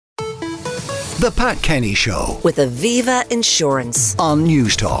The Pat Kenny Show with Aviva Insurance on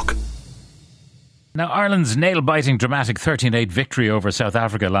News Talk. Now, Ireland's nail-biting dramatic 13-8 victory over South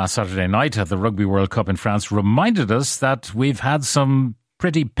Africa last Saturday night at the Rugby World Cup in France reminded us that we've had some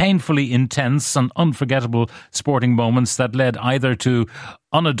pretty painfully intense and unforgettable sporting moments that led either to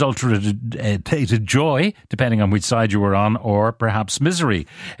unadulterated joy, depending on which side you were on, or perhaps misery.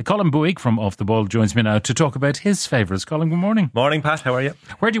 Colm Boohig from Off the Ball joins me now to talk about his favourites. Colm, good morning. Morning, Pat. How are you?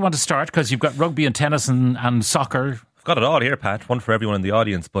 Where do you want to start? Because you've got rugby and tennis and soccer. I've got it all here, Pat. One for everyone in the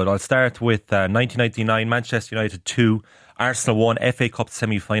audience. But I'll start with 1999, Manchester United 2, Arsenal 1, FA Cup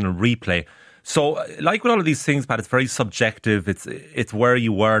semi-final replay. So, like with all of these things, Pat, it's very subjective. It's where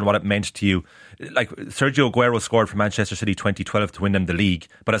you were and what it meant to you. Like, Sergio Aguero scored for Manchester City 2012 to win them the league.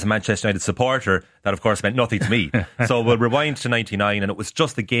 But as a Manchester United supporter, that of course meant nothing to me. So we'll rewind to 99, and it was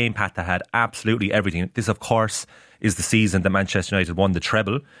just a game, Pat, that had absolutely everything. This, of course, is the season that Manchester United won the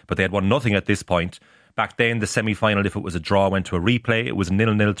treble, but they had won nothing at this point. Back then, the semi-final, if it was a draw, went to a replay. It was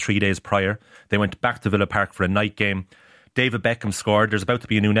 0-0 3 days prior. They went back to Villa Park for a night game. David Beckham scored. There's about to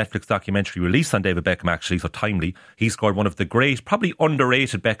be a new Netflix documentary released on David Beckham, actually, so timely. He scored one of the great, probably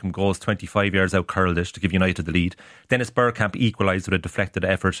underrated Beckham goals, 25 yards out curled it to give United the lead. Dennis Bergkamp equalised with a deflected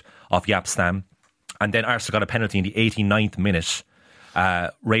effort off Jaap Stam. And then Arsenal got a penalty in the 89th minute.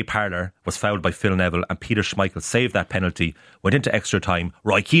 Ray Parlour was fouled by Phil Neville and Peter Schmeichel saved that penalty, went into extra time.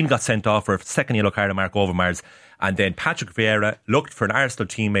 Roy Keane got sent off for a second yellow card to Mark Overmars, and then Patrick Vieira looked for an Arsenal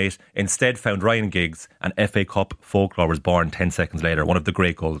teammate, instead found Ryan Giggs, and FA Cup folklore was born 10 seconds later. One of the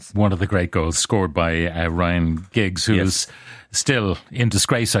great goals. One of the great goals scored by Ryan Giggs, who is still in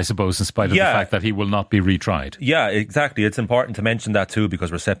disgrace, I suppose, in spite of the fact that he will not be retried. Yeah, exactly. It's important to mention that too,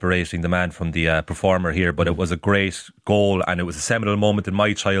 because we're separating the man from the performer here. But it was a great goal, and it was a seminal moment in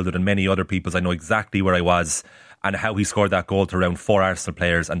my childhood and many other people's. I know exactly where I was and how he scored that goal to around 4 Arsenal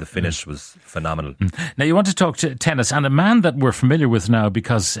players, and the finish was phenomenal. Now, you want to talk to tennis, and a man that we're familiar with now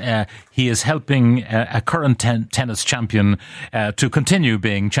because he is helping a current tennis champion to continue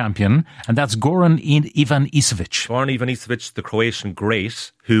being champion, and that's Goran Ivanisevic. Goran Ivanisevic, the Croatian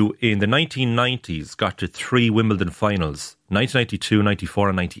great, who in the 1990s got to 3 Wimbledon finals, 1992, 94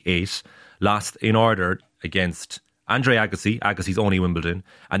 and 98, lost in order against Andre Agassi, Agassi's only Wimbledon,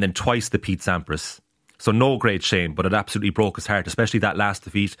 and then twice the Pete Sampras. So no great shame, but it absolutely broke his heart, especially that last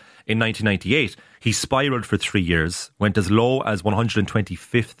defeat in 1998. He spiralled for 3 years, went as low as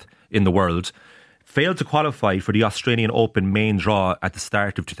 125th in the world, failed to qualify for the Australian Open main draw at the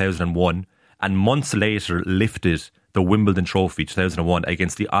start of 2001, and months later lifted the Wimbledon trophy 2001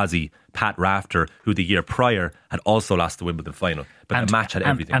 against the Aussie Pat Rafter, who the year prior had also lost the Wimbledon final. But the match had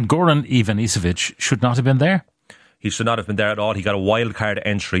everything. And Goran Ivanisevic should not have been there? He should not have been there at all. He got a wild card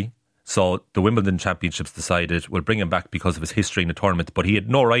entry. So the Wimbledon Championships decided we'll bring him back because of his history in the tournament. But he had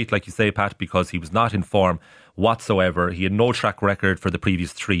no right, like you say, Pat, because he was not in form whatsoever. He had no track record for the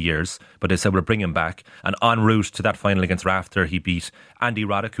previous 3 years. But they said we'll bring him back. And en route to that final against Rafter, he beat Andy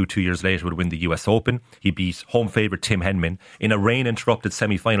Roddick, who 2 years later would win the US Open. He beat home favourite Tim Henman in a rain-interrupted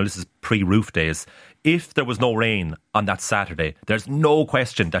semi-final. This is pre-roof days. If there was no rain on that Saturday, there's no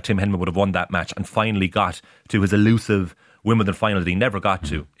question that Tim Henman would have won that match and finally got to his elusive Wimbledon final that he never got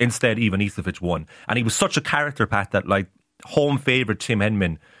to. Instead, Ivanisevic won. And he was such a character, Pat, that like home favourite Tim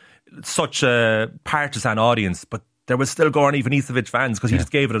Henman, such a partisan audience, but there was still Goran Ivanisevic fans because he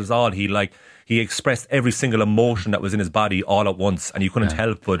just gave it his all. He expressed every single emotion that was in his body all at once, and you couldn't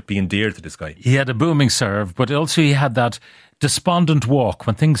help but be endeared to this guy. He had a booming serve, but also he had that despondent walk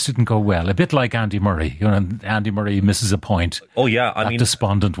when things didn't go well, a bit like Andy Murray. You know, Andy Murray misses a point. Oh yeah, I mean,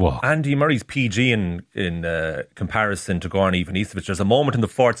 despondent walk. Andy Murray's PG in comparison to Goran Ivanisevic. There's a moment in the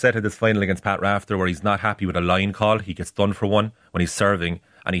fourth set of this final against Pat Rafter where he's not happy with a line call. He gets done for one when he's serving,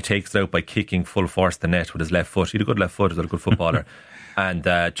 and he takes it out by kicking full force the net with his left foot. He had a good left foot, he's a good footballer. And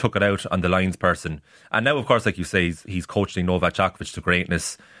took it out on the lines person. And now, of course, like you say, he's coaching Novak Djokovic to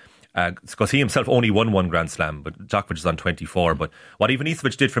greatness. Because he himself only won 1 Grand Slam, but Djokovic is on 24. But what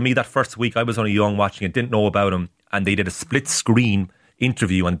Ivanisevic did for me that first week, I was only young watching it, didn't know about him, and they did a split screen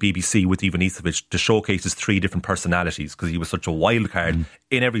interview on BBC with Ivanisevic to showcase his 3 different personalities, because he was such a wild card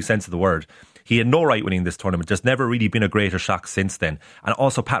in every sense of the word. He had no right winning this tournament. There's never really been a greater shock since then. And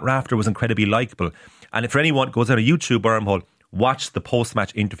also Pat Rafter was incredibly likeable. And if anyone goes on a YouTube wormhole, watch the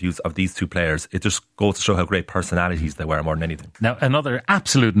post-match interviews of these 2 players. It just goes to show how great personalities they were more than anything. Now, another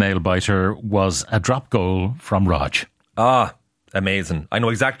absolute nail-biter was a drop goal from Raj. Amazing. I know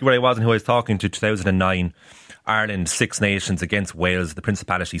exactly where I was and who I was talking to. 2009, Ireland, Six Nations against Wales, the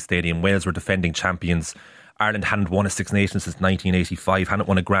Principality Stadium. Wales were defending champions. Ireland hadn't won a Six Nations since 1985, hadn't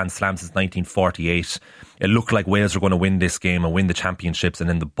won a Grand Slam since 1948. It looked like Wales were going to win this game and win the championships, and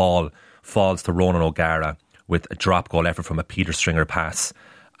then the ball falls to Ronan O'Gara with a drop goal effort from a Peter Stringer pass.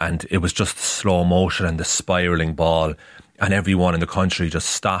 And it was just slow motion and the spiralling ball, and everyone in the country just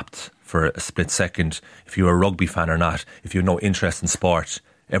stopped for a split second. If you were a rugby fan or not, if you had no interest in sport,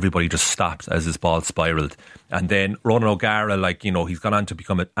 everybody just stopped as this ball spiralled. And then Ronan O'Gara, he's gone on to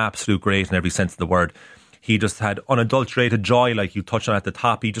become an absolute great in every sense of the word. He just had unadulterated joy, like you touched on at the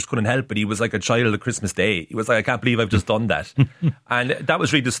top. He just couldn't help it. He was like a child of Christmas Day. He was like, I can't believe I've just done that. And that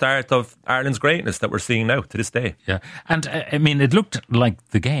was really the start of Ireland's greatness that we're seeing now to this day. Yeah. And it looked like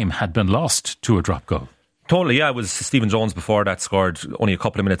the game had been lost to a drop goal. Totally, yeah. It was Stephen Jones before that scored only a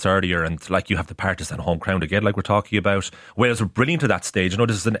couple of minutes earlier, and you have the partisan home crowd again, like we're talking about. Wales were brilliant at that stage.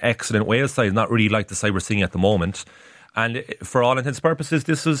 This is an excellent Wales side, not really like the side we're seeing at the moment. And for all intents and purposes,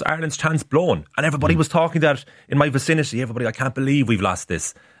 this was Ireland's chance blown. And everybody was talking that in my vicinity. Everybody, I can't believe we've lost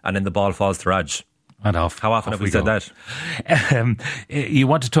this. And then the ball falls to Raj. And off. How often have we said that? You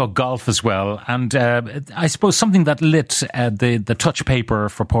want to talk golf as well. And I suppose something that lit the touch paper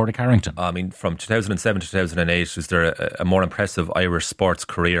for Pádraig Harrington. From 2007 to 2008, was there a more impressive Irish sports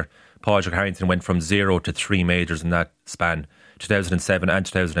career? Pádraig Harrington went from 0 to 3 majors in that span. 2007 and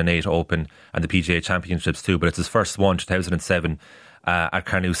 2008 Open and the PGA Championships too, but it's his first one, 2007 at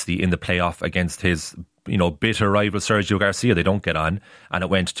Carnoustie in the playoff against his bitter rival Sergio Garcia. They don't get on, and it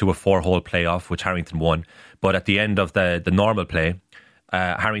went to a 4-hole playoff which Harrington won. But at the end of the normal play,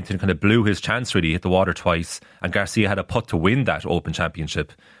 Harrington kind of blew his chance, really, hit the water twice, and Garcia had a putt to win that Open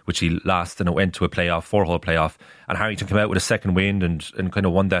Championship, which he lost, and it went to a playoff, 4-hole playoff, and Harrington came out with a second wind and kind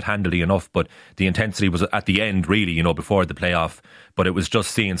of won that handily enough. But the intensity was at the end, really, before the playoff. But it was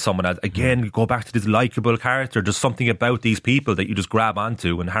just seeing someone as, again, go back to this likeable character. There's something about these people that you just grab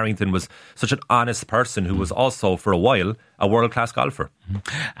onto, and Harrington was such an honest person who was also, for a while, a world-class golfer.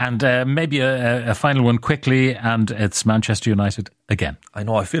 And maybe a final one quickly, and it's Manchester United again. I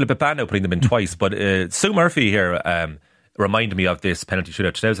know, I feel a bit bad now putting them in twice, but Sue Murphy here reminded me of this penalty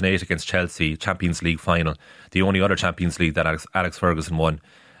shootout 2008 against Chelsea, Champions League final, the only other Champions League that Alex Ferguson won.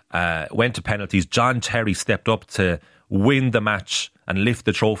 Went to penalties. John Terry stepped up to win the match and lift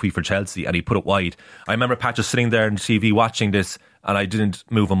the trophy for Chelsea, and he put it wide. I remember Pat just sitting there on TV watching this, and I didn't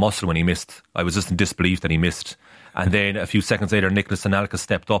move a muscle when he missed. I was just in disbelief that he missed. And then a few seconds later, Nicholas Anelka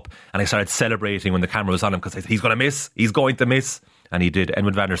stepped up, and I started celebrating when the camera was on him, because I said, he's going to miss. And he did.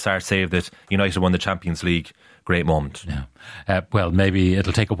 Edwin van der Sar saved it. United won the Champions League. Great moment. Yeah. Well, maybe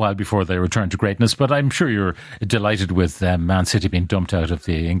it'll take a while before they return to greatness, but I'm sure you're delighted with Man City being dumped out of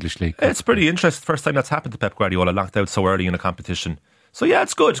the English League. It's pretty interesting. First time that's happened to Pep Guardiola, locked out so early in a competition. So yeah,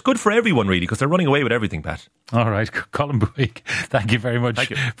 it's good. Good for everyone, really, because they're running away with everything, Pat. All right. Colm Boohig, thank you very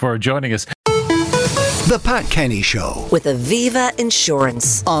much for joining us. The Pat Kenny Show with Aviva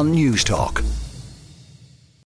Insurance on News Talk.